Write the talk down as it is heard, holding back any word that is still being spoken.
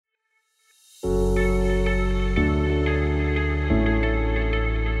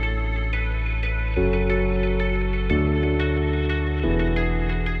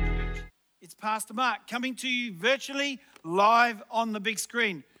Pastor Mark, coming to you virtually live on the big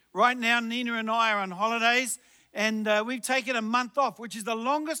screen. Right now, Nina and I are on holidays, and we've taken a month off, which is the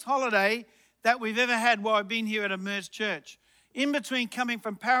longest holiday that we've ever had while I've been here at Emerge Church. In between coming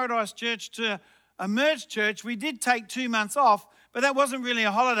from Paradise Church to Emerge Church, we did take 2 months off, but that wasn't really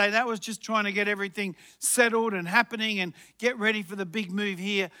a holiday. That was just trying to get everything settled and happening and get ready for the big move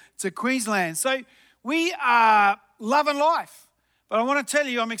here to Queensland. So we are loving life. But I want to tell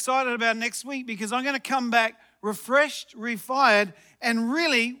you, I'm excited about next week because I'm going to come back refreshed, refired, and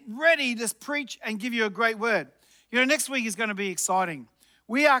really ready to preach and give you a great word. You know, next week is going to be exciting.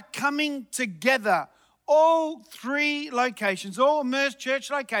 We are coming together, all 3 locations, all Emerge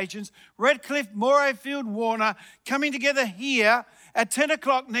Church locations, Redcliffe, Morayfield, Warner, coming together here at 10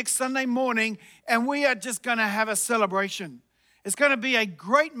 o'clock next Sunday morning, and we are just going to have a celebration. It's going to be a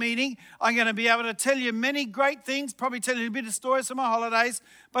great meeting. I'm going to be able to tell you many great things, probably tell you a bit of stories from my holidays,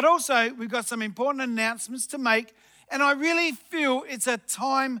 but also we've got some important announcements to make, and I really feel it's a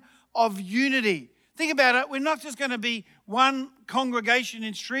time of unity. Think about it. We're not just going to be one congregation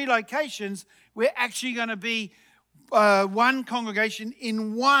in 3 locations. We're actually going to be one congregation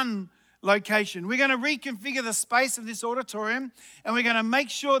in one location. We're going to reconfigure the space of this auditorium, and we're going to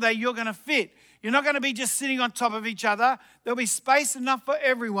make sure that you're going to fit. You're not going to be just sitting on top of each other. There'll be space enough for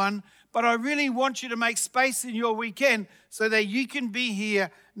everyone, but I really want you to make space in your weekend so that you can be here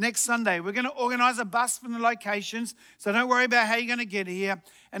next Sunday. We're going to organize a bus from the locations, so don't worry about how you're going to get here.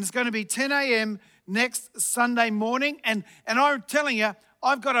 And it's going to be 10 a.m. next Sunday morning. And I'm telling you,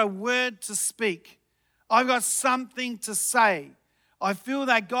 I've got a word to speak. I've got something to say. I feel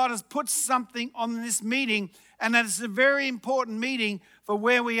that God has put something on this meeting, and that it's a very important meeting for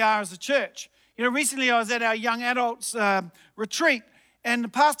where we are as a church. You know, recently I was at our young adults retreat,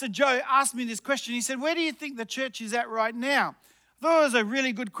 and Pastor Joe asked me this question. He said, where do you think the church is at right now? I thought it was a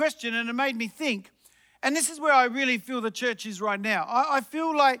really good question, and it made me think. And this is where I really feel the church is right now. I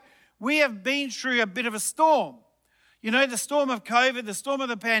feel like we have been through a bit of a storm. You know, the storm of COVID, the storm of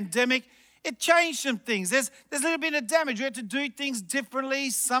the pandemic, it changed some things. There's a little bit of damage. We had to do things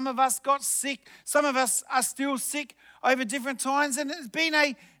differently. Some of us got sick. Some of us are still sick over different times, and it's been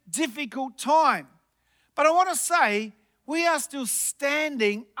a difficult time. But I want to say we are still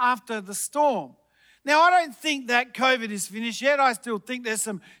standing after the storm. Now, I don't think that COVID is finished yet. I still think there's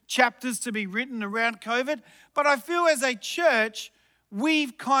some chapters to be written around COVID. But I feel as a church,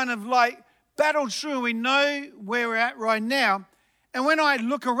 we've kind of like battled through. We know where we're at right now. And when I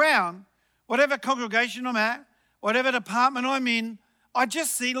look around, whatever congregation I'm at, whatever department I'm in, I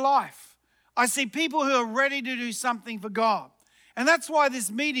just see life. I see people who are ready to do something for God. And that's why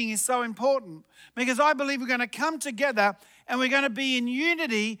this meeting is so important, because I believe we're going to come together and we're going to be in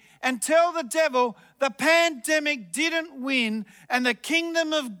unity and tell the devil the pandemic didn't win and the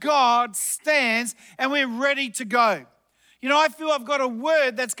kingdom of God stands and we're ready to go. You know, I feel I've got a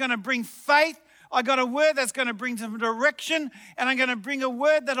word that's going to bring faith. I got a word that's going to bring some direction, and I'm going to bring a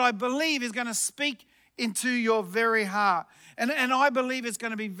word that I believe is going to speak into your very heart. And I believe it's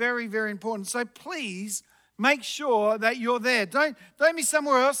going to be very, very important. So please make sure that you're there. Don't be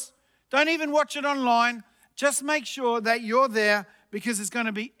somewhere else. Don't even watch it online. Just make sure that you're there because it's going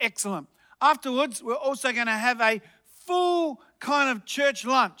to be excellent. Afterwards, we're also going to have a full kind of church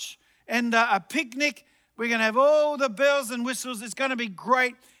lunch and a picnic. We're going to have all the bells and whistles. It's going to be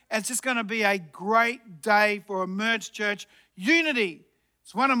great. It's just going to be a great day for Emerge Church. Unity.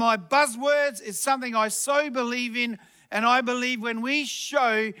 It's one of my buzzwords. It's something I so believe in. And I believe when we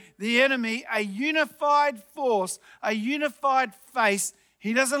show the enemy a unified force, a unified face,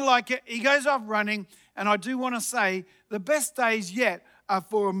 he doesn't like it. He goes off running. And I do want to say the best days yet are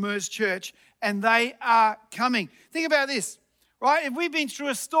for Emerge Church, and they are coming. Think about this, right? If we've been through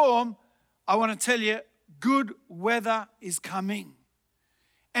a storm, I want to tell you, good weather is coming.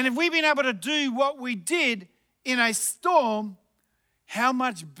 And if we've been able to do what we did in a storm, how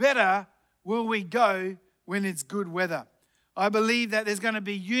much better will we go when it's good weather? I believe that there's going to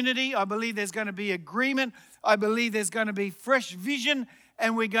be unity. I believe there's going to be agreement. I believe there's going to be fresh vision,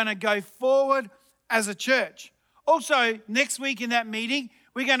 and we're going to go forward as a church. Also, next week in that meeting,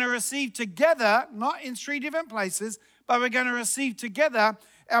 we're going to receive together, not in 3 different places, but we're going to receive together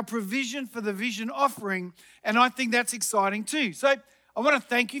our provision for the vision offering, and I think that's exciting too. So I want to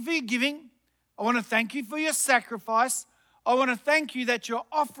thank you for your giving. I want to thank you for your sacrifice. I want to thank you that your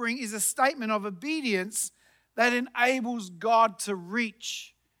offering is a statement of obedience that enables God to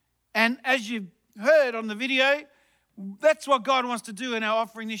reach. And as you've heard on the video, that's what God wants to do in our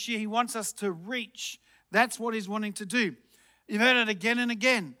offering this year. He wants us to reach. That's what he's wanting to do. You've heard it again and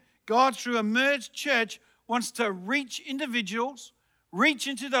again. God, through Emerge Church, wants to reach individuals, reach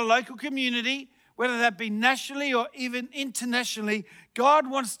into the local community, whether that be nationally or even internationally. God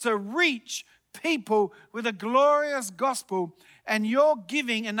wants to reach people with a glorious gospel, and your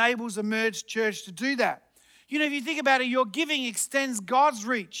giving enables Emerge Church to do that. You know, if you think about it, your giving extends God's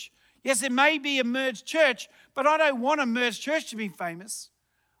reach. Yes, it may be Emerge Church, but I don't want Emerge Church to be famous.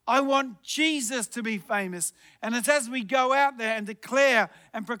 I want Jesus to be famous. And it's as we go out there and declare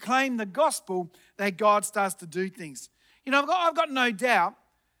and proclaim the gospel that God starts to do things. You know, I've got no doubt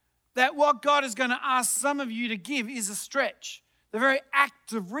that what God is going to ask some of you to give is a stretch. The very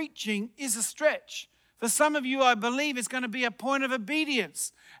act of reaching is a stretch. For some of you, I believe it's going to be a point of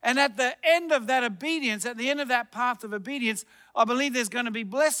obedience. And at the end of that obedience, at the end of that path of obedience, I believe there's going to be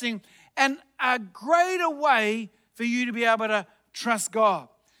blessing and a greater way for you to be able to trust God.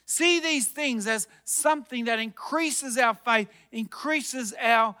 See these things as something that increases our faith, increases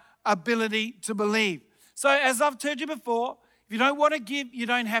our ability to believe. So as I've told you before, if you don't want to give, you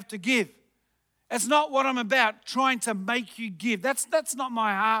don't have to give. It's not what I'm about, trying to make you give. That's not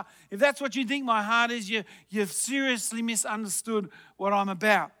my heart. If that's what you think my heart is, you've seriously misunderstood what I'm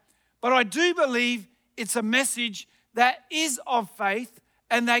about. But I do believe it's a message that is of faith,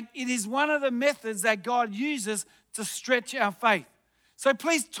 and that it is one of the methods that God uses to stretch our faith. So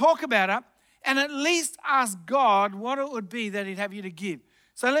please talk about it and at least ask God what it would be that He'd have you to give.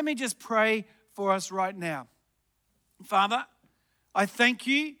 So let me just pray for us right now. Father, I thank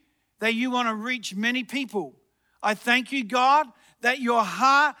you that you want to reach many people. I thank you, God, that your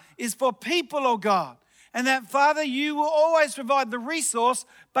heart is for people, oh God. And that, Father, you will always provide the resource,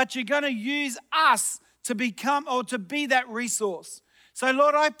 but you're going to use us to become or to be that resource. So,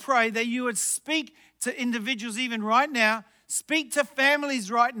 Lord, I pray that you would speak to individuals even right now, speak to families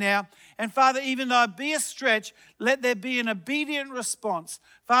right now. And Father, even though it be a stretch, let there be an obedient response.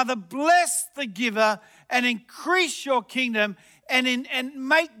 Father, bless the giver and increase your kingdom and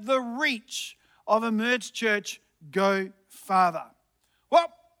make the reach of Emerge Church go farther. Well,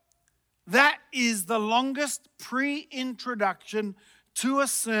 that is the longest pre-introduction to a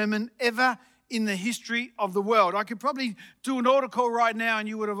sermon ever in the history of the world. I could probably do an altar call right now and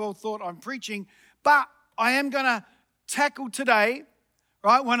you would have all thought I'm preaching, but I am going to tackle today,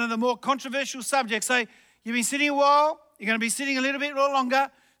 right, one of the more controversial subjects. So you've been sitting a while, you're going to be sitting a little bit longer,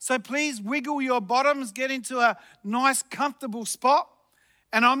 so please wiggle your bottoms, get into a nice, comfortable spot,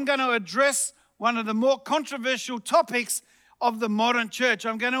 and I'm going to address one of the more controversial topics of the modern church.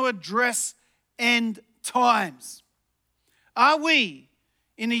 I'm going to address end times. Are we,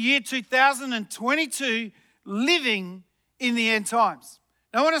 in the year 2022, living in the end times?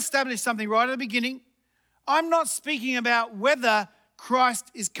 Now, I want to establish something right at the beginning. I'm not speaking about whether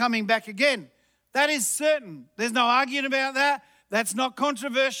Christ is coming back again. That is certain. There's no arguing about that. That's not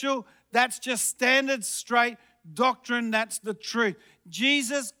controversial. That's just standard, straight doctrine. That's the truth.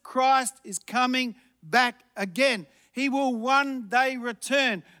 Jesus Christ is coming back again. He will one day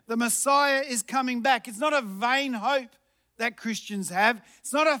return. The Messiah is coming back. It's not a vain hope that Christians have.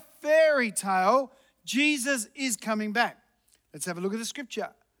 It's not a fairy tale. Jesus is coming back. Let's have a look at the scripture.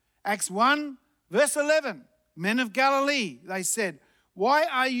 Acts 1, verse 11. Men of Galilee, they said, why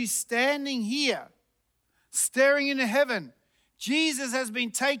are you standing here, staring into heaven? Jesus has been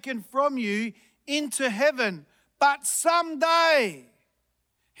taken from you into heaven, but someday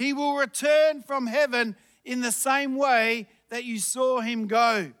he will return from heaven in the same way that you saw him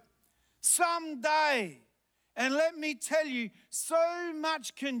go. Someday. And let me tell you, so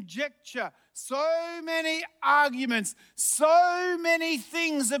much conjecture, so many arguments, so many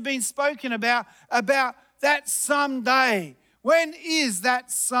things have been spoken about that someday. When is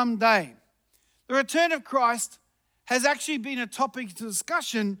that someday? The return of Christ has actually been a topic of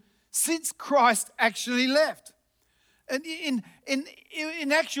discussion since Christ actually left. And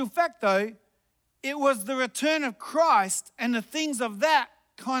in actual fact, though, it was the return of Christ and the things of that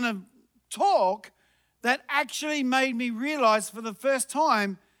kind of talk that actually made me realize for the first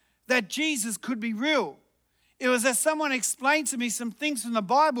time that Jesus could be real. It was as someone explained to me some things from the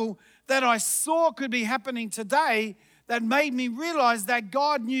Bible that I saw could be happening today that made me realize that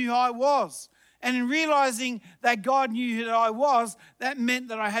God knew who I was. And in realizing that God knew who I was, that meant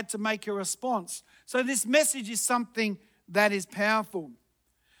that I had to make a response. So this message is something that is powerful.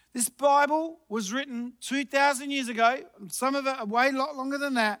 This Bible was written 2,000 years ago, some of it a way lot longer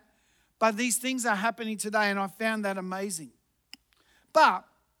than that, but these things are happening today, and I found that amazing. But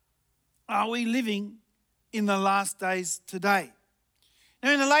are we living in the last days today?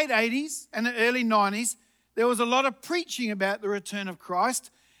 Now, in the late 80s and the early 90s, there was a lot of preaching about the return of Christ,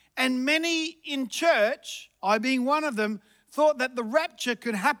 and many in church, I being one of them, thought that the rapture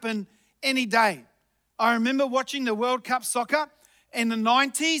could happen any day. I remember watching the World Cup soccer in the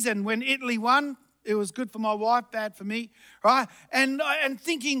 90s, and when Italy won It was good for my wife, bad for me, right? And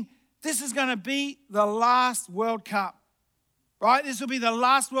thinking this is going to be the last World Cup, right? This will be the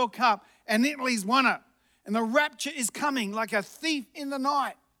last World Cup, and Italy's won it. And the rapture is coming like a thief in the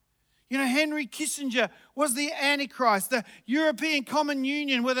night. You know, Henry Kissinger was the Antichrist. The European Common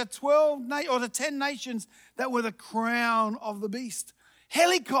Union were the 10 nations that were the crown of the beast.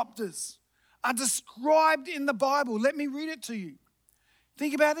 Helicopters are described in the Bible. Let me read it to you.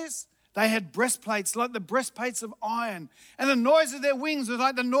 Think about this. They had breastplates like the breastplates of iron, and the noise of their wings was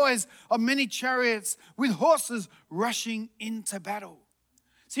like the noise of many chariots with horses rushing into battle.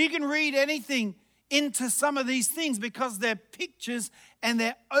 So you can read anything into some of these things because they're pictures and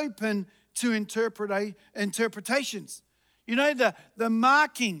they're open to interpretations. You know, the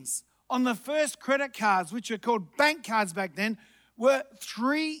markings on the first credit cards, which were called bank cards back then, were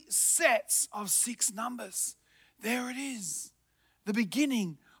 3 sets of 6 numbers. There it is, the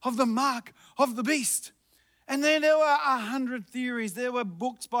beginning of the mark of the beast. And then there were 100 theories. There were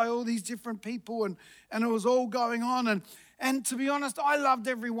books by all these different people, and it was all going on. And to be honest, I loved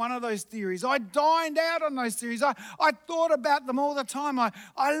every one of those theories. I dined out on those theories. I thought about them all the time. I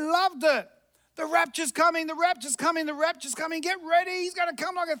loved it. The rapture's coming, the rapture's coming, the rapture's coming. Get ready. He's going to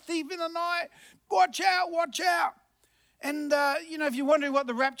come like a thief in the night. Watch out, watch out. And, you know, if you're wondering what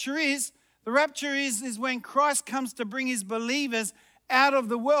the rapture is when Christ comes to bring his believers out of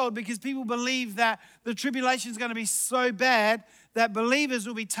the world, because people believe that the tribulation is going to be so bad that believers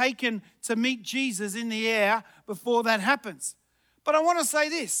will be taken to meet Jesus in the air before that happens. But I want to say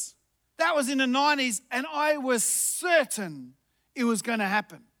this. That was in the 90s, and I was certain it was going to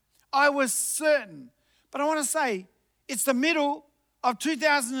happen. I was certain. But I want to say, it's the middle of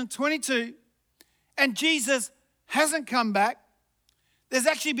 2022, and Jesus hasn't come back. There's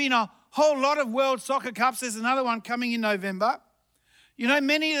actually been a whole lot of World Soccer Cups. There's another one coming in November. You know,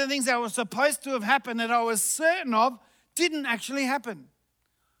 many of the things that were supposed to have happened that I was certain of didn't actually happen.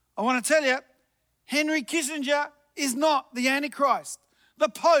 I want to tell you, Henry Kissinger is not the Antichrist. The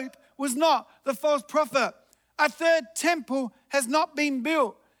Pope was not the false prophet. A third temple has not been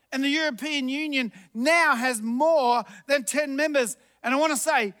built. And the European Union now has more than 10 members. And I want to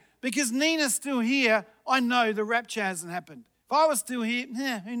say, because Nina's still here, I know the rapture hasn't happened. If I was still here,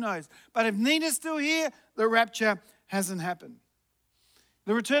 who knows? But if Nina's still here, the rapture hasn't happened.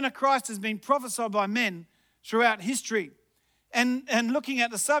 The return of Christ has been prophesied by men throughout history. And looking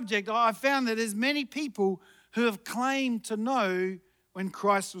at the subject, I found that there's many people who have claimed to know when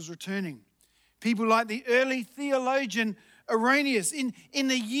Christ was returning. People like the early theologian Irenaeus in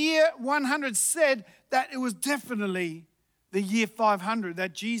the year 100 said that it was definitely the year 500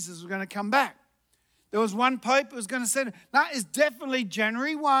 that Jesus was going to come back. There was one pope who was going to say, no, it's definitely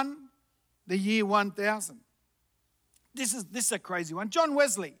January 1, the year 1000. This is a crazy one. John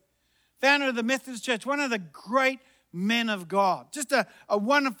Wesley, founder of the Methodist Church, one of the great men of God, just a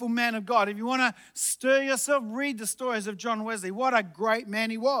wonderful man of God. If you want to stir yourself, read the stories of John Wesley. What a great man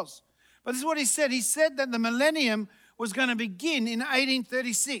he was. But this is what he said. He said that the millennium was going to begin in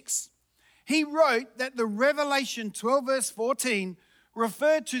 1836. He wrote that the Revelation 12 verse 14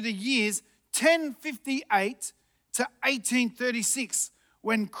 referred to the years 1058 to 1836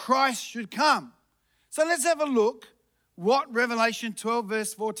 when Christ should come. So let's have a look what Revelation 12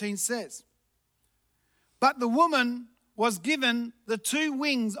 verse 14 says. But the woman was given the 2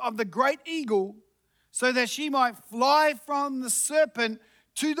 wings of the great eagle so that she might fly from the serpent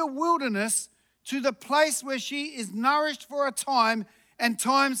to the wilderness, to the place where she is nourished for a time and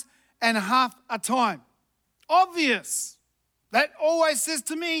times and half a time. Obvious. That always says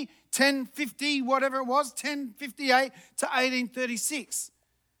to me 1050, whatever it was, 1058 to 1836.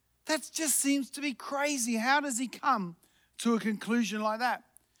 That just seems to be crazy. How does he come to a conclusion like that?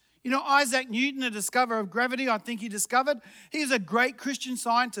 You know, Isaac Newton, the discoverer of gravity, I think he discovered, he was a great Christian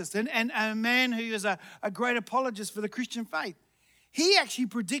scientist and a man who is a great apologist for the Christian faith. He actually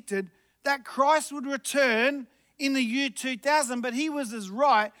predicted that Christ would return in the year 2000, but he was as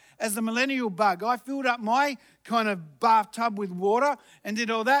right as the millennial bug. I filled up my kind of bathtub with water and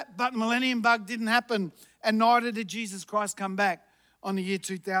did all that, but the millennium bug didn't happen, and neither did Jesus Christ come back on the year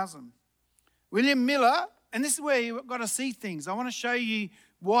 2000. William Miller, and this is where you've got to see things. I want to show you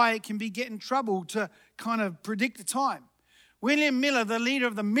why it can be getting trouble to kind of predict the time. William Miller, the leader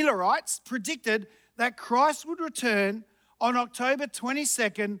of the Millerites, predicted that Christ would return on October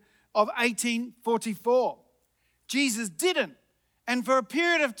 22nd of 1844. Jesus didn't. And for a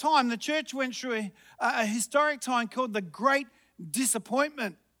period of time, the church went through a historic time called the Great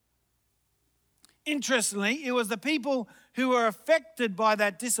Disappointment. Interestingly, it was the people who were affected by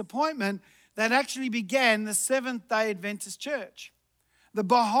that disappointment that actually began the Seventh-day Adventist Church. The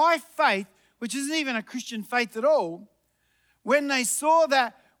Baha'i faith which isn't even a Christian faith at all, when they saw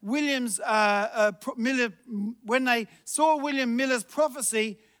that William Miller's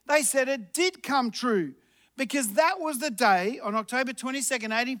prophecy, they said it did come true, because that was the day on October 22nd,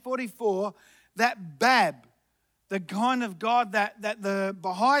 1844, that Bab, the kind of God that the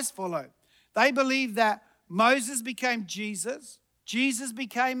Baha'is follow, they believed that Moses became Jesus, Jesus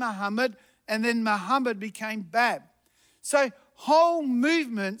became Muhammad, and then Muhammad became Bab. So whole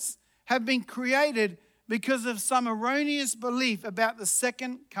movements have been created because of some erroneous belief about the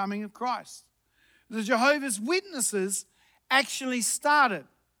second coming of Christ. The Jehovah's Witnesses actually started,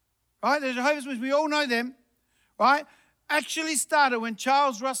 right? The Jehovah's Witnesses, we all know them, right? Actually started when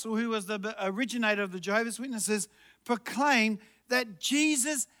Charles Russell, who was the originator of the Jehovah's Witnesses, proclaimed that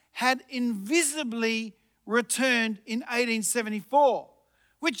Jesus had invisibly returned in 1874,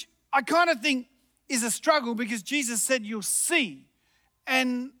 which I kind of think is a struggle, because Jesus said you'll see,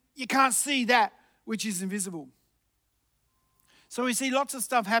 and you can't see that which is invisible. So we see lots of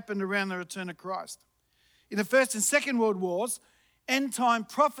stuff happen around the return of Christ. In the First and Second World Wars, end-time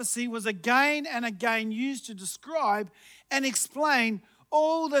prophecy was again and again used to describe and explain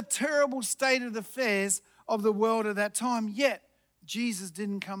all the terrible state of affairs of the world at that time, yet Jesus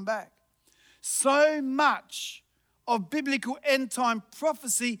didn't come back. So much of biblical end-time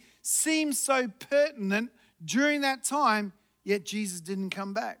prophecy seems so pertinent during that time, yet Jesus didn't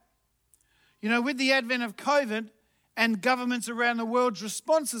come back. You know, with the advent of COVID and governments around the world's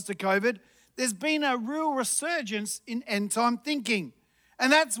responses to COVID, there's been a real resurgence in end-time thinking.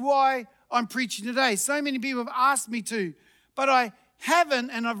 And that's why I'm preaching today. So many people have asked me to, but I haven't,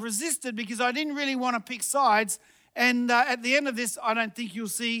 and I've resisted because I didn't really want to pick sides. And at the end of this, I don't think you'll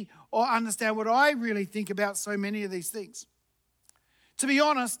see or understand what I really think about so many of these things. To be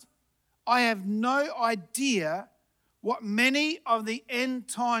honest, I have no idea what many of the end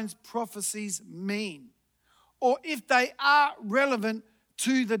times prophecies mean, or if they are relevant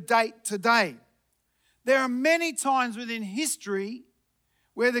to the date today. There are many times within history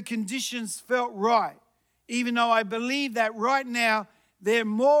where the conditions felt right, even though I believe that right now they're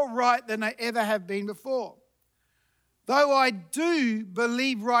more right than they ever have been before. Though I do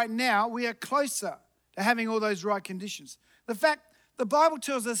believe right now we are closer to having all those right conditions. The Bible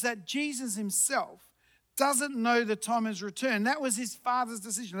tells us that Jesus himself doesn't know the time of his return. That was his Father's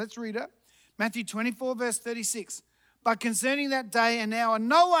decision. Let's read it. Matthew 24, verse 36. But concerning that day and hour,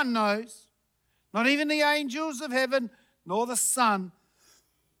 no one knows, not even the angels of heaven, nor the Son,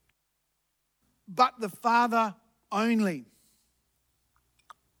 but the Father only.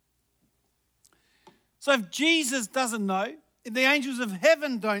 So if Jesus doesn't know, if the angels of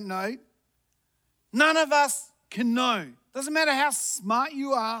heaven don't know, none of us can know. Doesn't matter how smart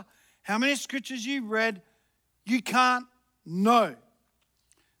you are, how many scriptures you've read, you can't know.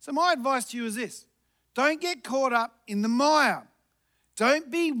 So my advice to you is this: don't get caught up in the mire. Don't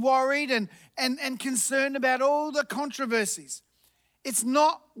be worried and concerned about all the controversies. It's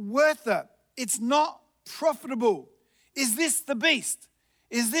not worth it. It's not profitable. Is this the beast?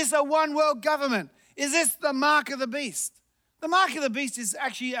 Is this a one world government? Is this the mark of the beast? The mark of the beast is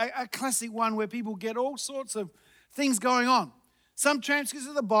actually a classic one where people get all sorts of things going on. Some transcripts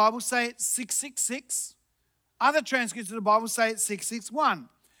of the Bible say it's 666. Other transcripts of the Bible say it's 661.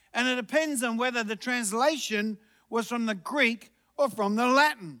 And it depends on whether the translation was from the Greek or from the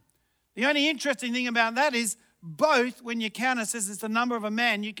Latin. The only interesting thing about that is both, when you count, it says it's the number of a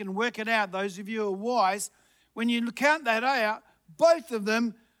man, you can work it out, those of you who are wise. When you count that out, both of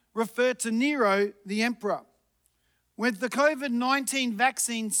them refer to Nero, the emperor. With the COVID-19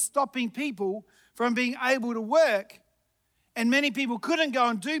 vaccine stopping people from being able to work, and many people couldn't go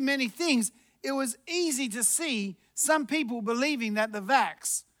and do many things, it was easy to see some people believing that the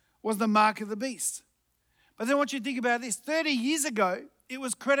vax was the mark of the beast. But then I want you to think about this. 30 years ago, it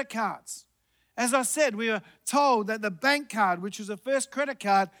was credit cards. As I said, we were told that the bank card, which was the first credit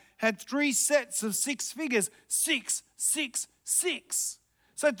card, had 3 sets of 6 figures, 666.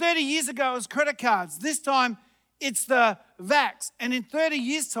 So 30 years ago, it was credit cards. This time, it's the vax. And in 30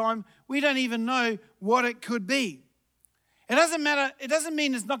 years' time, we don't even know what it could be. It doesn't matter. It doesn't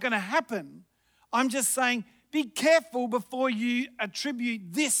mean it's not going to happen. I'm just saying, be careful before you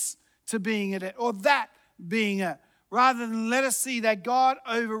attribute this to being it or that being it, rather than let us see that God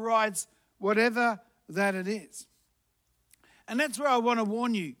overrides whatever that it is. And that's where I want to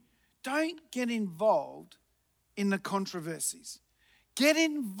warn you. Don't get involved in the controversies. Get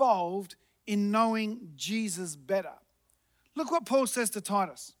involved in knowing Jesus better. Look what Paul says to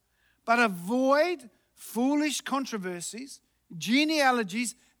Titus. But avoid foolish controversies,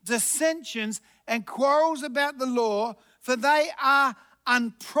 genealogies, dissensions, and quarrels about the law, for they are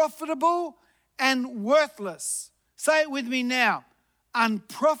unprofitable and worthless. Say it with me now.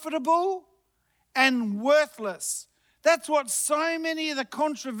 Unprofitable and worthless. That's what so many of the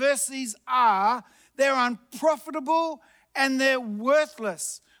controversies are. They're unprofitable and they're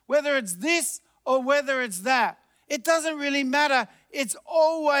worthless. Whether it's this or whether it's that. It doesn't really matter. It's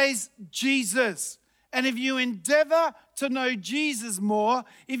always Jesus. And if you endeavor to know Jesus more,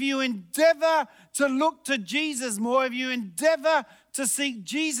 if you endeavor to look to Jesus more, if you endeavor to seek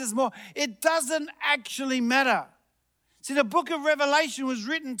Jesus more, it doesn't actually matter. See, the book of Revelation was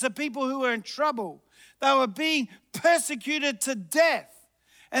written to people who were in trouble. They were being persecuted to death.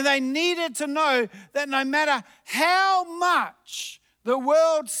 And they needed to know that no matter how much the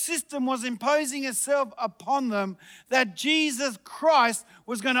world system was imposing itself upon them, that Jesus Christ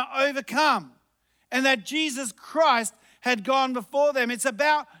was going to overcome. And that Jesus Christ had gone before them. It's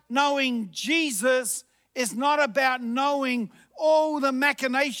about knowing Jesus. It's not about knowing all the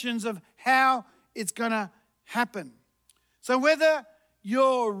machinations of how it's going to happen. So whether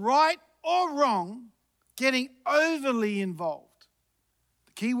you're right or wrong, getting overly involved,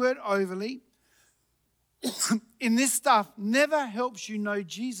 the key word overly, in this stuff never helps you know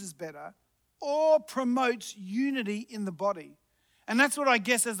Jesus better or promotes unity in the body. And that's what I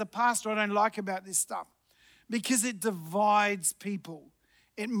guess as a pastor I don't like about this stuff, because it divides people.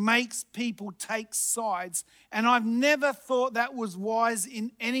 It makes people take sides. And I've never thought that was wise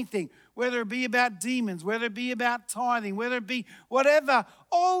in anything, whether it be about demons, whether it be about tithing, whether it be whatever,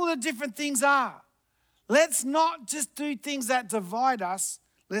 all the different things are. Let's not just do things that divide us.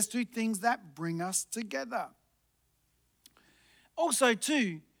 Let's do things that bring us together. Also,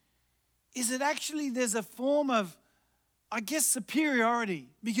 too, is it actually there's a form of, I guess, superiority,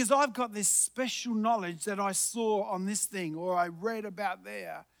 because I've got this special knowledge that I saw on this thing or I read about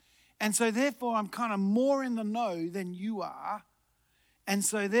there. And so therefore I'm kind of more in the know than you are. And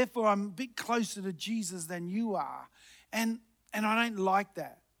so therefore I'm a bit closer to Jesus than you are. And I don't like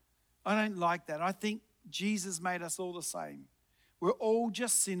that. I don't like that. I think Jesus made us all the same. We're all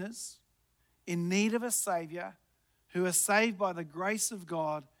just sinners in need of a Savior who are saved by the grace of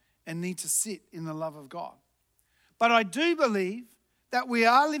God and need to sit in the love of God. But I do believe that we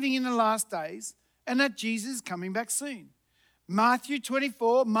are living in the last days and that Jesus is coming back soon. Matthew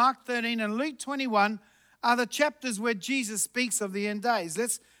 24, Mark 13, and Luke 21 are the chapters where Jesus speaks of the end days.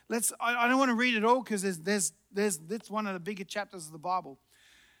 I don't want to read it all because that's one of the bigger chapters of the Bible.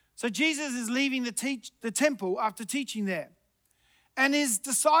 So Jesus is leaving the temple after teaching there. And his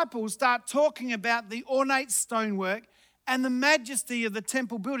disciples start talking about the ornate stonework and the majesty of the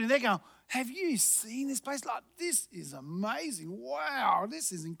temple building. They're going, have you seen this place? Like, this is amazing. Wow,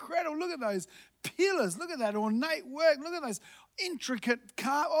 this is incredible. Look at those pillars. Look at that ornate work. Look at those intricate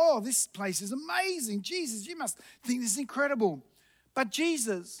Oh, this place is amazing. Jesus, you must think this is incredible. But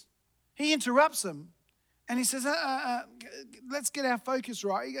Jesus, he interrupts them and he says, let's get our focus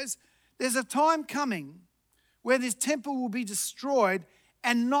right. He goes, there's a time coming where this temple will be destroyed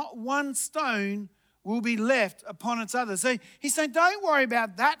and not one stone will be left upon its other. So he's saying, don't worry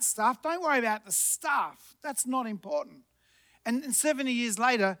about that stuff. Don't worry about the stuff. That's not important. And 70 years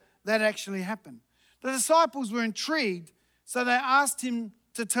later, that actually happened. The disciples were intrigued, so they asked him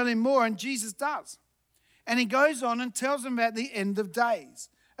to tell him more, and Jesus does. And he goes on and tells them about the end of days,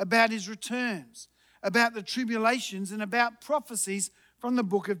 about his returns, about the tribulations, and about prophecies from the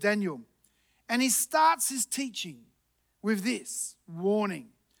book of Daniel. And he starts his teaching with this warning.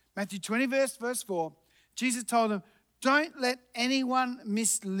 Matthew 20, verse 4, Jesus told them, don't let anyone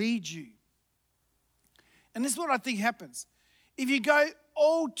mislead you. And this is what I think happens. If you go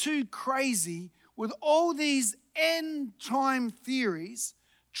all too crazy with all these end time theories,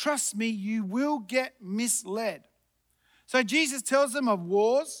 trust me, you will get misled. So Jesus tells them of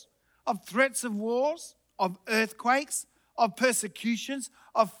wars, of threats of wars, of earthquakes, of persecutions,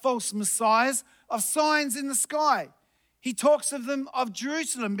 of false messiahs, of signs in the sky. He talks of them, of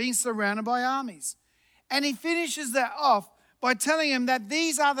Jerusalem being surrounded by armies. And he finishes that off by telling them that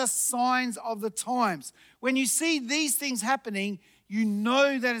these are the signs of the times. When you see these things happening, you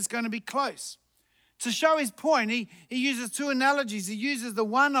know that it's going to be close. To show his point, he uses two analogies. He uses the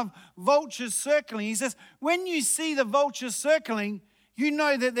one of vultures circling. He says, when you see the vultures circling, you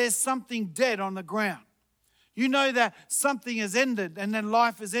know that there's something dead on the ground. You know that something has ended and then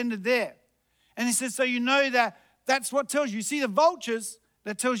life has ended there. And he says, so you know that that's what tells you. You see the vultures,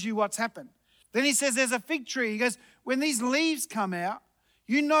 that tells you what's happened. Then he says there's a fig tree. He goes, when these leaves come out,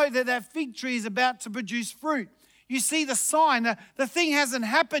 you know that that fig tree is about to produce fruit. You see the sign. The thing hasn't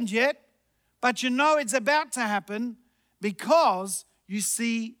happened yet, but you know it's about to happen because you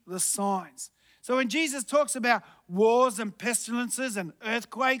see the signs. So when Jesus talks about wars and pestilences and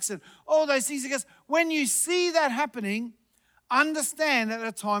earthquakes and all those things, he goes, when you see that happening, understand that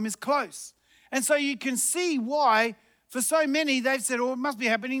the time is close. And so you can see why, for so many, they've said, oh, it must be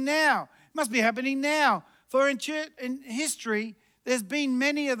happening now. It must be happening now. For in history, there's been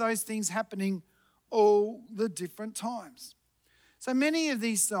many of those things happening all the different times. So many of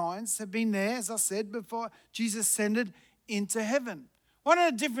these signs have been there, as I said, before Jesus ascended into heaven. One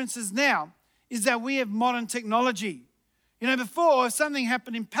of the differences now is that we have modern technology. You know, before, if something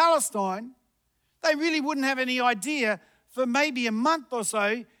happened in Palestine, they really wouldn't have any idea for maybe a month or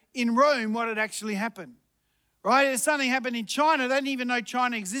so in Rome what had actually happened. Right? If something happened in China, they didn't even know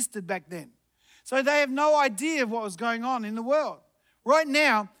China existed back then. So they have no idea of what was going on in the world. Right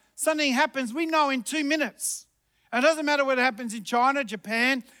now, something happens, we know in 2 minutes. And it doesn't matter whether it happens in China,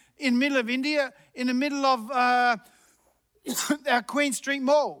 Japan, in the middle of India, in the middle of our Queen Street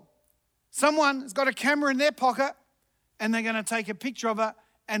Mall. Someone has got a camera in their pocket and they're going to take a picture of it,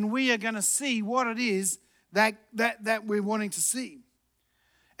 and we are going to see what it is that we're wanting to see.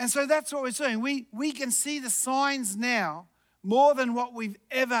 And so that's what we're saying. We can see the signs now more than what we've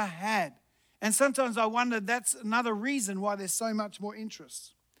ever had. And sometimes I wonder that's another reason why there's so much more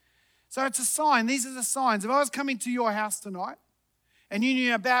interest. So it's a sign. These are the signs. If I was coming to your house tonight and you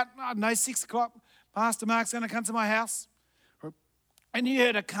knew about, 6 o'clock, Pastor Mark's going to come to my house, and you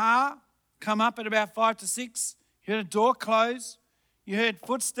heard a car come up at about 5 to 6, you heard a door close, you heard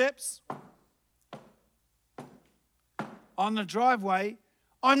footsteps on the driveway,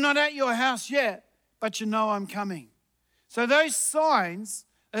 I'm not at your house yet, but you know I'm coming. So those signs,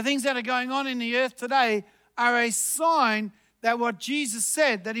 the things that are going on in the earth today, are a sign that what Jesus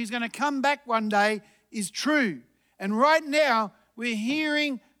said, that he's going to come back one day, is true. And right now, we're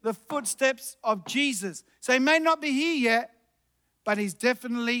hearing the footsteps of Jesus. So he may not be here yet, but he's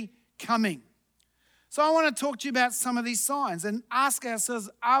definitely coming. So I want to talk to you about some of these signs and ask ourselves,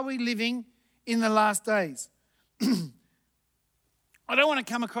 are we living in the last days? I don't want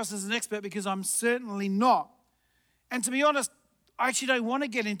to come across as an expert because I'm certainly not. And to be honest, I actually don't want to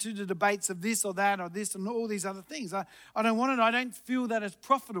get into the debates of this or that or this and all these other things. I don't want to. I don't feel that it's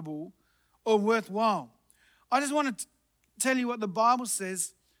profitable or worthwhile. I just want to tell you what the Bible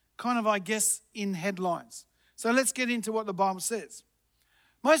says, kind of, I guess, in headlines. So let's get into what the Bible says.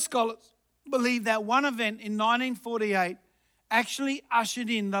 Most scholars believe that one event in 1948 actually ushered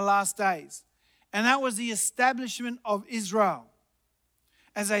in the last days, and that was the establishment of Israel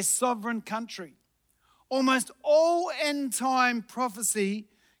as a sovereign country. Almost all end-time prophecy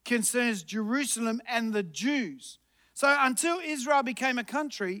concerns Jerusalem and the Jews. So until Israel became a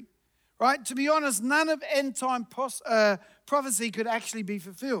country, right, to be honest, none of end-time prophecy could actually be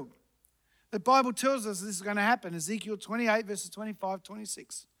fulfilled. The Bible tells us this is going to happen. Ezekiel 28, verses 25,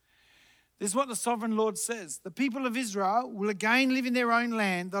 26. This is what the sovereign Lord says. The people of Israel will again live in their own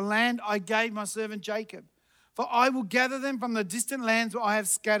land, the land I gave my servant Jacob. For I will gather them from the distant lands where I have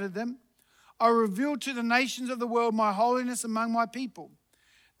scattered them. I will reveal to the nations of the world my holiness among my people.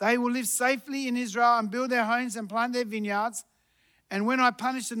 They will live safely in Israel and build their homes and plant their vineyards. And when I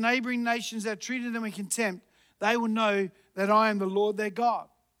punish the neighboring nations that treated them with contempt, they will know that I am the Lord their God.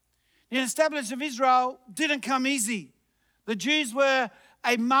 The establishment of Israel didn't come easy. The Jews were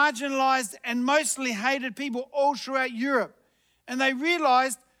a marginalized and mostly hated people all throughout Europe. And they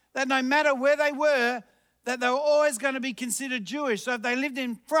realized that no matter where they were, that they were always going to be considered Jewish. So if they lived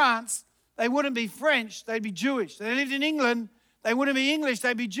in France, they wouldn't be French, they'd be Jewish. If they lived in England, they wouldn't be English,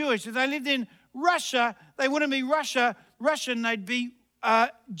 they'd be Jewish. If they lived in Russia, they wouldn't be Russian, they'd be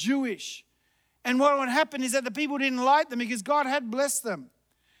Jewish. And what would happen is that the people didn't like them because God had blessed them.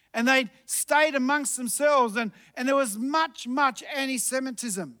 And they stayed amongst themselves, and there was much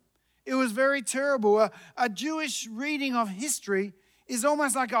anti-Semitism. It was very terrible. A Jewish reading of history is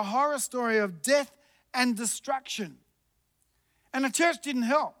almost like a horror story of death and destruction. And the church didn't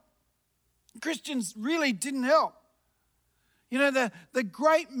help. Christians really didn't help. You know, the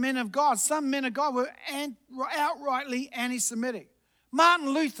great men of God, some men of God were outrightly anti-Semitic.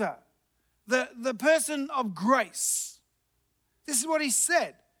 Martin Luther, the person of grace, this is what he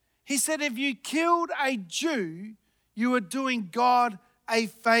said. He said, if you killed a Jew, you were doing God a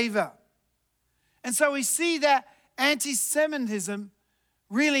favor. And so we see that anti-Semitism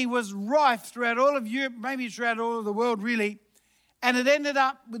really was rife throughout all of Europe, maybe throughout all of the world really. And it ended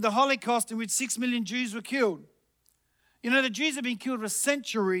up with the Holocaust in which 6 million Jews were killed. You know, the Jews have been killed for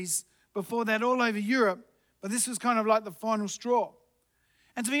centuries before that all over Europe, but this was kind of like the final straw.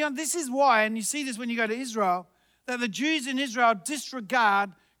 And to be honest, this is why, and you see this when you go to Israel, that the Jews in Israel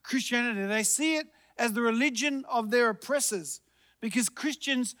disregard Christianity. They see it as the religion of their oppressors. because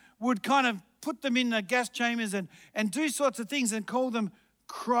Christians would kind of put them in the gas chambers and do sorts of things and call them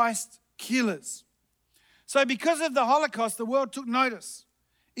Christ killers. So because of the Holocaust, the world took notice.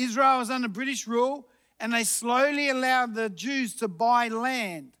 Israel was under British rule, and they slowly allowed the Jews to buy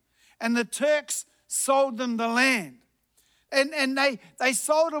land. And the Turks sold them the land. And they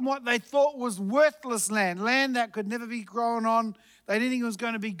sold them what they thought was worthless land that could never be grown on. They didn't think it was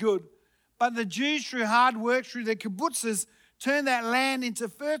going to be good. But the Jews, through hard work, through their kibbutzes, turned that land into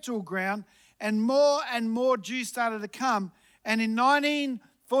fertile ground, and more Jews started to come. And in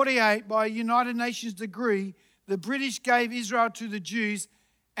 1948, by a United Nations decree, the British gave Israel to the Jews.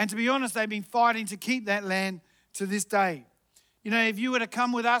 And to be honest, they've been fighting to keep that land to this day. You know, if you were to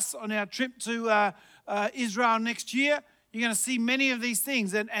come with us on our trip to Israel next year, you're going to see many of these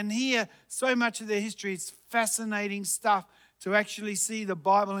things and hear so much of their history. It's fascinating stuff to actually see the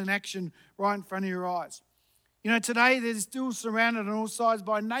Bible in action right in front of your eyes. You know, today they're still surrounded on all sides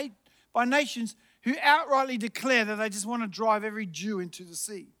by nations who outrightly declare that they just want to drive every Jew into the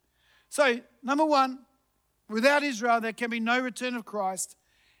sea. So, number one, without Israel, there can be no return of Christ.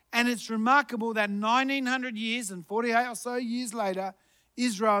 And it's remarkable that 1900 years and 48 or so years later,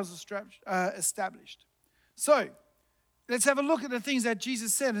 Israel is established. So, let's have a look at the things that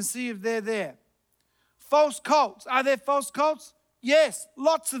Jesus said and see if they're there. False cults. Are there false cults? Yes,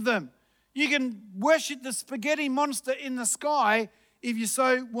 lots of them. You can worship the spaghetti monster in the sky if you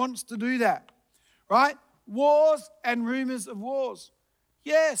so wants to do that. Right? Wars and rumors of wars.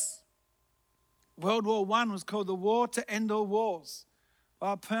 Yes. World War I was called the war to end all wars.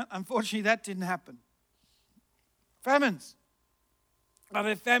 Well, unfortunately, that didn't happen. Famines. Are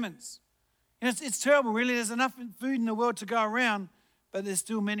there famines? You know, it's terrible, really. There's enough food in the world to go around, but there's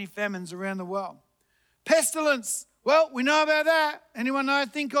still many famines around the world. Pestilence. Well, we know about that. Anyone know a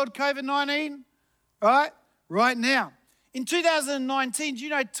thing called COVID-19? Right now. In 2019, do you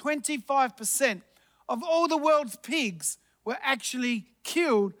know 25% of all the world's pigs were actually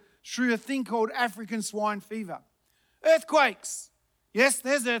killed through a thing called African swine fever? Earthquakes. Yes,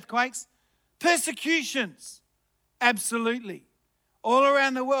 there's earthquakes. Persecutions. Absolutely. All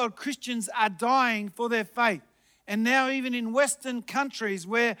around the world, Christians are dying for their faith. And now even in Western countries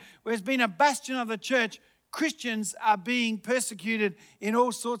where there's been a bastion of the church, Christians are being persecuted in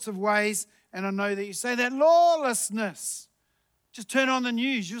all sorts of ways. And I know that you say that. Lawlessness. Just turn on the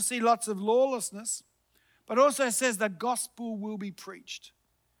news. You'll see lots of lawlessness. But also it says the gospel will be preached.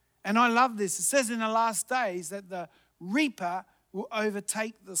 And I love this. It says in the last days that the reaper will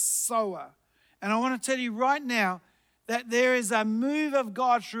overtake the sower. And I want to tell you right now that there is a move of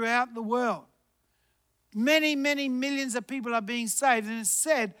God throughout the world. Many, many millions of people are being saved. And it's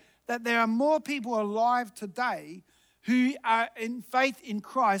said that there are more people alive today who are in faith in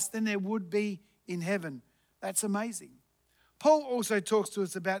Christ than there would be in heaven. That's amazing. Paul also talks to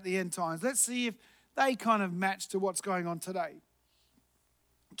us about the end times. Let's see if they kind of match to what's going on today.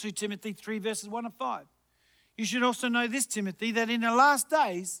 2 Timothy 3 verses 1 and 5. You should also know this, Timothy, that in the last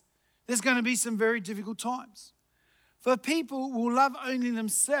days, there's going to be some very difficult times. For people will love only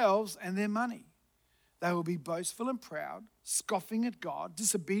themselves and their money. They will be boastful and proud, scoffing at God,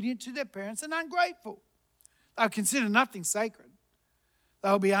 disobedient to their parents, and ungrateful. They'll consider nothing sacred.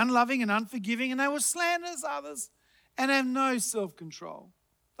 They'll be unloving and unforgiving, and they will slander others and have no self-control.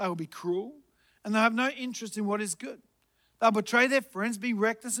 They will be cruel, and they'll have no interest in what is good. They'll betray their friends, be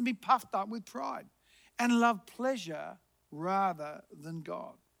reckless, and be puffed up with pride, and love pleasure rather than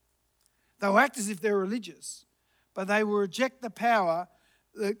God. They'll act as if they're religious, but they will reject the power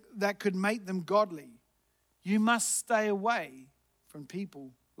that could make them godly. You must stay away from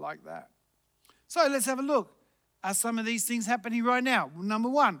people like that. So let's have a look. Are some of these things happening right now? Well, number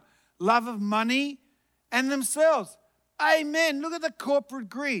one, love of money and themselves. Amen. Look at the corporate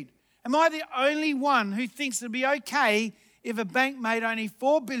greed. Am I the only one who thinks it'd be okay if a bank made only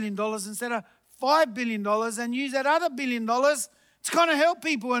 $4 billion instead of $5 billion and use that other $1 billion to kind of help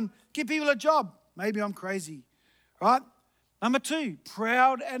people and give people a job? Maybe I'm crazy, right? Number two,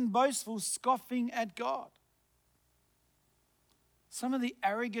 proud and boastful, scoffing at God. Some of the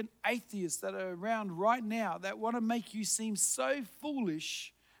arrogant atheists that are around right now that want to make you seem so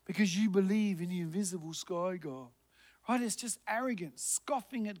foolish because you believe in the invisible sky God. Right? It's just arrogance,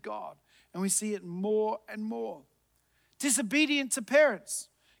 scoffing at God. And we see it more and more. Disobedient to parents,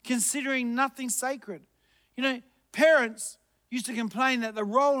 considering nothing sacred. You know, parents used to complain that the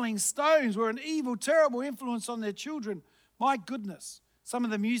Rolling Stones were an evil, terrible influence on their children. My goodness, some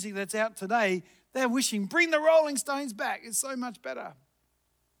of the music that's out today, they're wishing, bring the Rolling Stones back. It's so much better.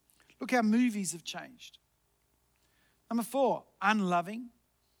 Look how movies have changed. Number four, unloving,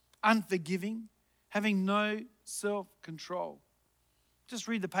 unforgiving, having no self-control. Just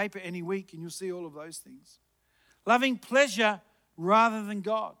read the paper any week and you'll see all of those things. Loving pleasure rather than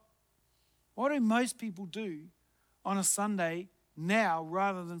God. What do most people do on a Sunday now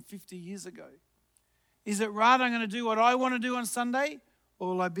rather than 50 years ago? Is it rather I'm going to do what I want to do on Sunday, or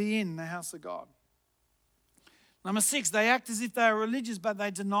will I be in the house of God? Number 6, they act as if they are religious, but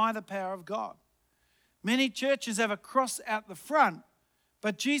they deny the power of God. Many churches have a cross out the front,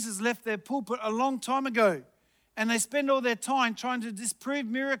 but Jesus left their pulpit a long time ago. And they spend all their time trying to disprove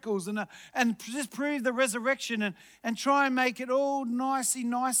miracles and disprove the resurrection and try and make it all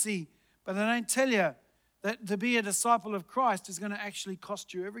nicey. But they don't tell you that to be a disciple of Christ is going to actually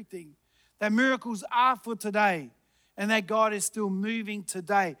cost you everything. That miracles are for today and that God is still moving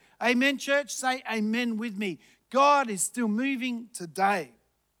today. Amen, church? Say amen with me. God is still moving today.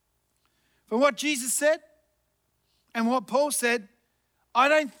 For what Jesus said and what Paul said, I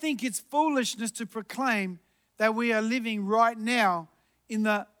don't think it's foolishness to proclaim that we are living right now in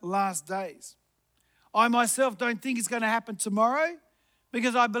the last days. I myself don't think it's going to happen tomorrow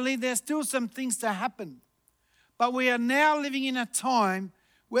because I believe there's still some things to happen. But we are now living in a time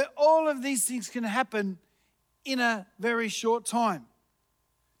where all of these things can happen in a very short time.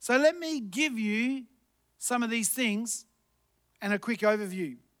 So let me give you some of these things and a quick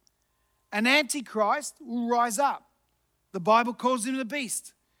overview. An antichrist will rise up. The Bible calls him the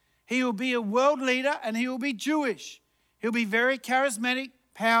beast. He will be a world leader and he will be Jewish. He'll be very charismatic,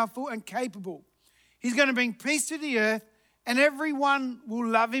 powerful, and capable. He's going to bring peace to the earth and everyone will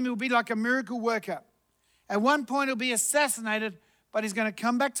love him. He'll be like a miracle worker. At one point, he'll be assassinated, but he's going to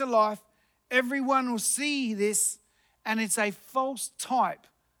come back to life. Everyone will see this, and it's a false type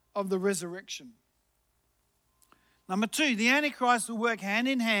of the resurrection. Number 2, the Antichrist will work hand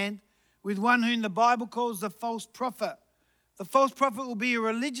in hand with one whom the Bible calls the false prophet. The false prophet will be a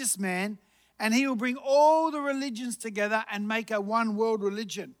religious man, and he will bring all the religions together and make a one world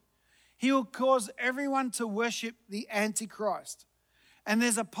religion. He will cause everyone to worship the Antichrist. And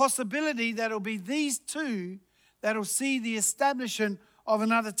there's a possibility that it'll be these two that will see the establishment of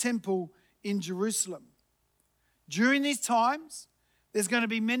another temple in Jerusalem. During these times, there's going to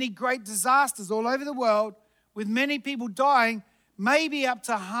be many great disasters all over the world with many people dying, maybe up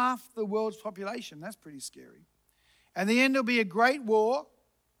to half the world's population. That's pretty scary. At the end, there'll be a great war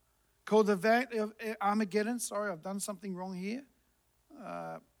called the Valley of Armageddon. Sorry, I've done something wrong here.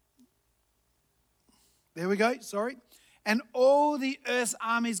 There we go, sorry. And all the earth's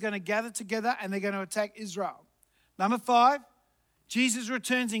army is going to gather together and they're going to attack Israel. Number 5, Jesus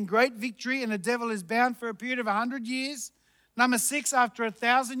returns in great victory and the devil is bound for a period of 100 years. Number 6, after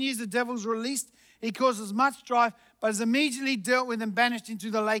 1,000 years, the devil's released. He causes much strife, but is immediately dealt with and banished into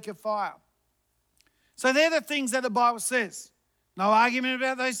the lake of fire. So they're the things that the Bible says. No argument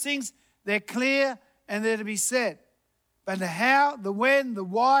about those things. They're clear and they're to be said. But the how, the when, the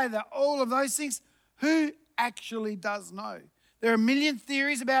why, all of those things, who actually does know? There are a million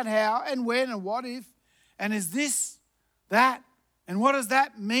theories about how and when and what if. And is this, that, and what does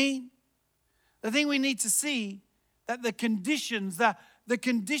that mean? The thing we need to see that the conditions, the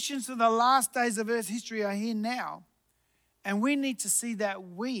conditions of the last days of Earth's history are here now. And we need to see that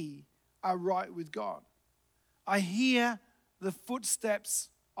we are right with God. I hear the footsteps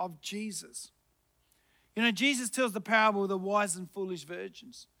of Jesus. You know, Jesus tells the parable of the wise and foolish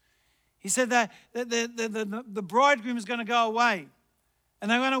virgins. He said that the bridegroom is going to go away and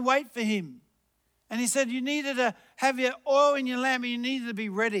they're going to wait for him. And he said you needed to have your oil in your lamp and you needed to be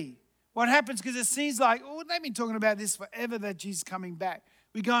ready. What happens, because it seems like, they've been talking about this forever, that Jesus is coming back.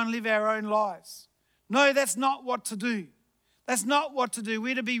 We go and live our own lives. No, that's not what to do. That's not what to do.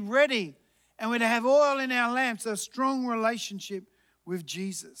 We're to be ready and we're to have oil in our lamps, a strong relationship with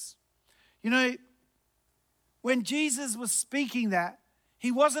Jesus. You know, when Jesus was speaking that,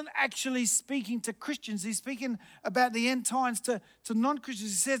 he wasn't actually speaking to Christians. He's speaking about the end times to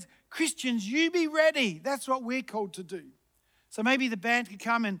non-Christians. He says, Christians, you be ready. That's what we're called to do. So maybe the band could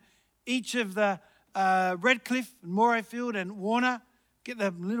come and each of the Redcliffe, Morayfield and Warner, get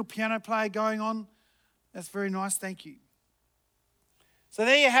the little piano player going on. That's very nice. Thank you. So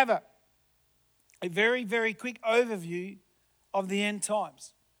there you have it. A very, very quick overview of the end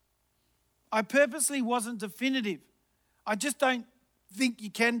times. I purposely wasn't definitive. I just don't think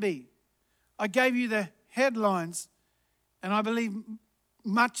you can be. I gave you the headlines, and I believe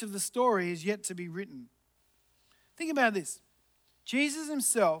much of the story is yet to be written. Think about this. Jesus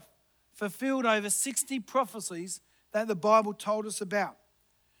himself fulfilled over 60 prophecies that the Bible told us about.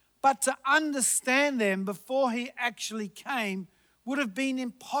 But to understand them before he actually came would have been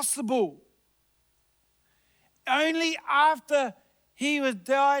impossible. Only after he was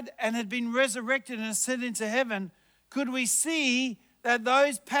died and had been resurrected and ascended into heaven could we see that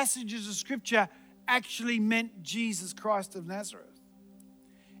those passages of Scripture actually meant Jesus Christ of Nazareth.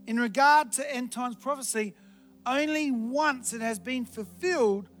 In regard to end times prophecy, only once it has been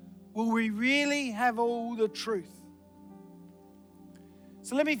fulfilled will we really have all the truth.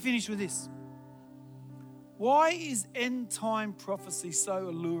 So let me finish with this. Why is end time prophecy so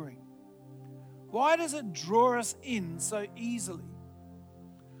alluring? Why does it draw us in so easily?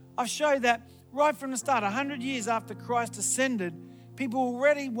 I've showed that right from the start, 100 years after Christ ascended, people were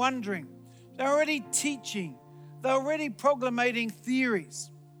already wondering. They're already teaching. They're already proclamating theories.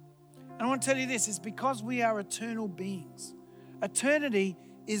 And I want to tell you this, it's because we are eternal beings. Eternity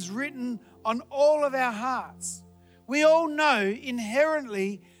is written on all of our hearts. We all know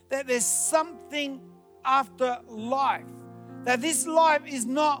inherently that there's something after life, that this life is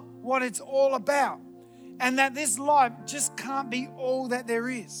not what it's all about, and that this life just can't be all that there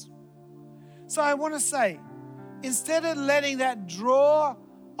is. So I want to say, instead of letting that draw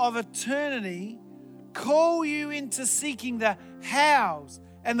of eternity call you into seeking the hows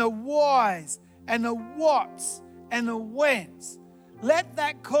and the whys and the whats and the whens, let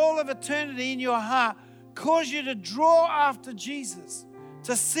that call of eternity in your heart cause you to draw after Jesus,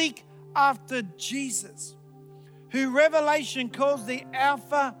 to seek after Jesus, who Revelation calls the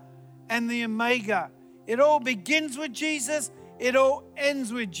Alpha and the Omega. It all begins with Jesus, it all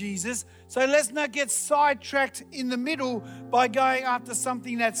ends with Jesus. So let's not get sidetracked in the middle by going after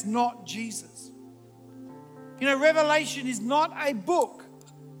something that's not Jesus. You know, Revelation is not a book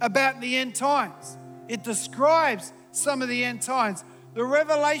about the end times. It describes some of the end times. The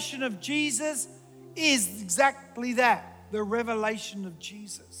revelation of Jesus is exactly that, the revelation of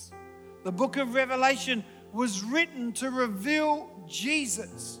Jesus. The book of Revelation was written to reveal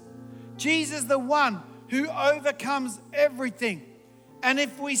Jesus. Jesus, the one who overcomes everything. And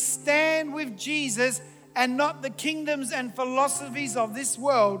if we stand with Jesus and not the kingdoms and philosophies of this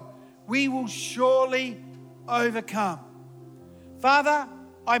world, we will surely overcome. Father,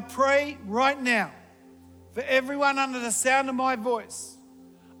 I pray right now for everyone under the sound of my voice.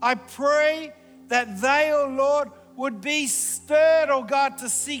 I pray that they, oh Lord, would be stirred, oh God, to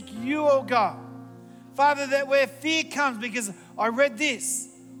seek you, oh God. Father, that where fear comes because I read this,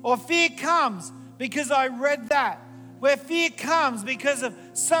 or fear comes because I read that, where fear comes because of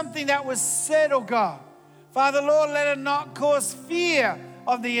something that was said, oh God. Father, Lord, let it not cause fear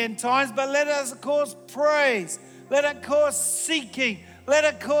of the end times, but let us cause praise. Let it cause seeking. Let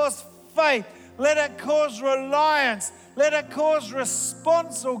it cause faith. Let it cause reliance. Let it cause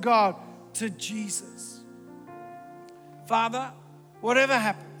response, oh God, to Jesus. Father, whatever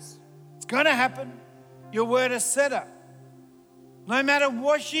happens, it's going to happen. Your word has said it. No matter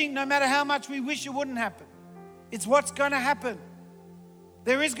washing, no matter how much we wish it wouldn't happen, it's what's going to happen.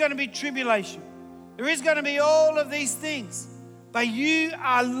 There is going to be tribulation. There is going to be all of these things. But you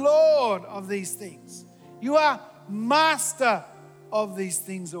are Lord of these things. You are Master of these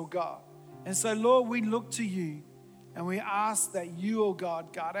things, oh God. And so, Lord, we look to you and we ask that you, oh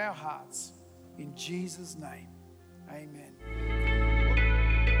God, guard our hearts. In Jesus' name, amen.